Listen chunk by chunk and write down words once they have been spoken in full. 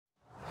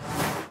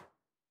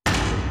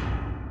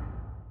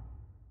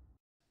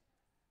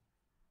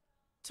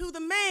to the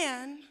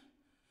man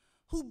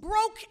who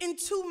broke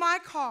into my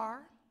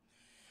car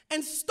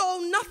and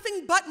stole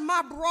nothing but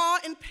my bra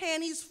and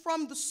panties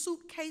from the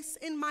suitcase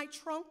in my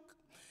trunk.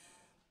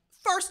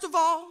 First of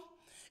all,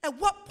 at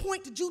what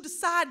point did you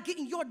decide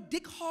getting your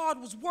dick hard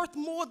was worth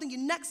more than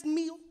your next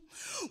meal?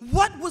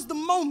 What was the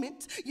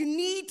moment your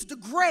need to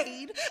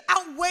degrade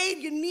outweighed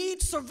your need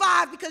to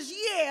survive? Because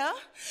yeah,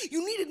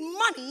 you needed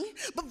money,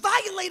 but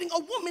violating a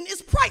woman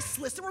is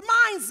priceless. It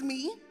reminds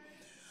me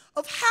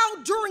of how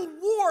during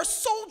war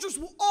soldiers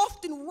will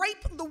often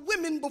rape the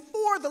women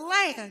before the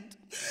land.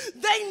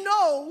 They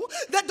know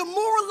that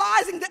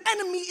demoralizing the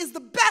enemy is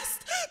the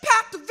best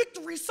path to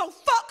victory, so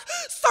fuck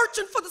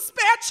searching for the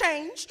spare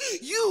change.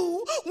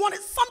 You wanted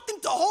something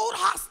to hold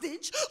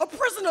hostage, a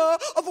prisoner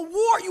of a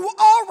war you were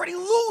already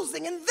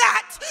losing, and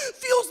that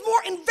feels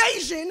more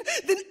invasion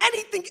than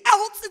anything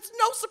else. It's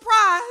no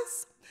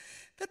surprise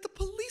that the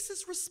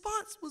police's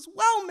response was,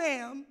 well,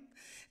 ma'am,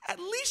 at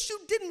least you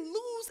didn't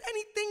lose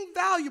anything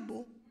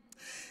valuable.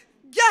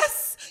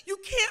 Yes, you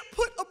can't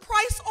put a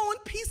price on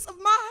peace of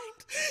mind,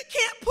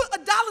 can't put a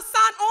dollar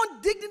sign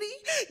on dignity.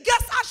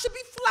 Guess I should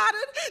be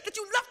flattered that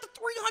you left the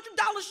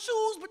 $300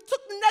 shoes but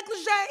took the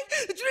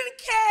negligee, that you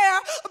didn't care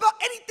about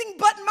anything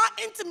but my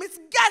intimates.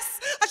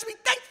 Guess I should be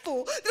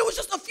thankful that it was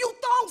just a few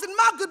thongs and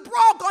my good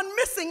bra gone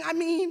missing. I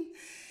mean,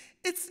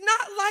 it's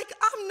not like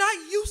I'm not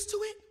used to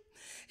it.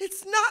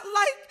 It's not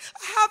like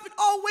I haven't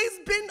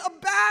always been a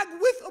bag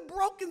with a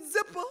broken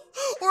zipper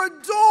or a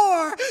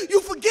door you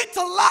forget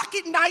to lock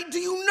at night. Do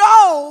you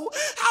know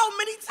how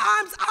many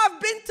times I've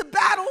been to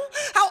battle?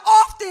 How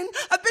often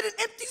I've been an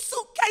empty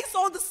suitcase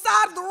on the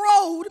side of the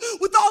road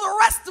with all the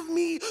rest of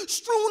me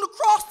strewn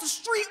across the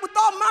street with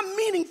all my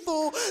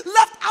meaningful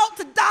left out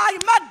to die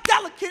and my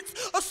delicates,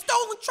 a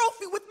stolen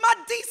trophy with my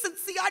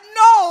decency. I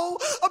know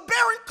a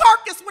barren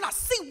carcass when I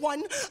see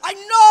one. I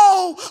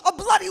know a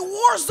bloody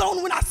war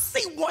zone when I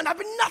see one. I've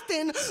been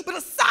nothing but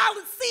a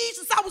silent siege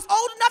since I was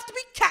old enough to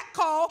be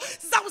catcalled,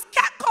 since I was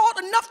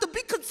catcalled enough to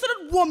be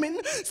considered woman,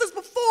 since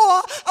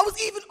before I was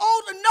even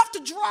old enough to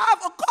drive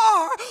a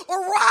car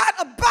or ride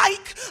a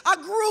bike. I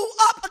grew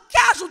up a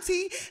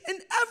casualty,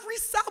 and every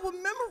sour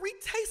memory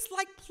tastes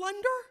like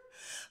plunder.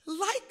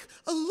 Like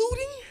a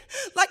looting,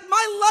 like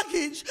my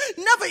luggage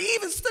never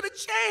even stood a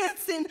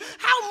chance, and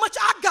how much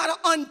I gotta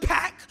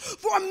unpack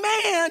for a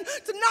man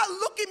to not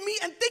look at me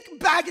and think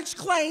baggage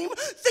claim,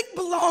 think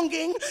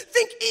belonging,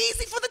 think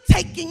easy for the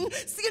taking.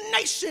 See a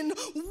nation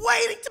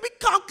waiting to be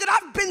conquered.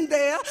 I've been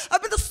there.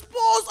 I've been the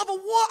spoils of a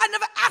war I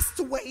never asked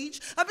to wage.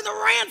 I've been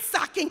the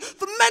ransacking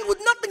for men with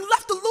nothing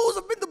left to lose.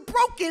 I've been the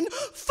broken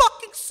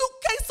fucking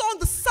suitcase on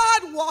the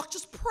sidewalk,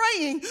 just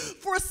praying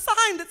for a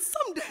sign that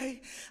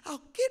someday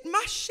I'll get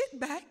my shit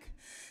back,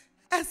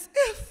 as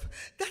if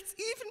that's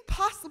even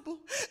possible,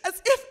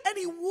 as if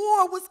any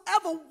war was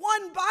ever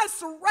won by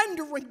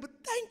surrendering. But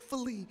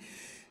thankfully,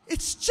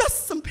 it's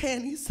just some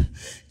panties,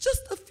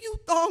 just a few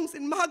thongs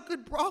and my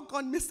good bra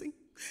gone missing.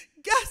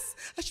 Guess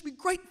I should be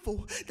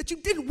grateful that you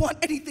didn't want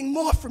anything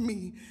more from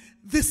me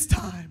this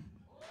time.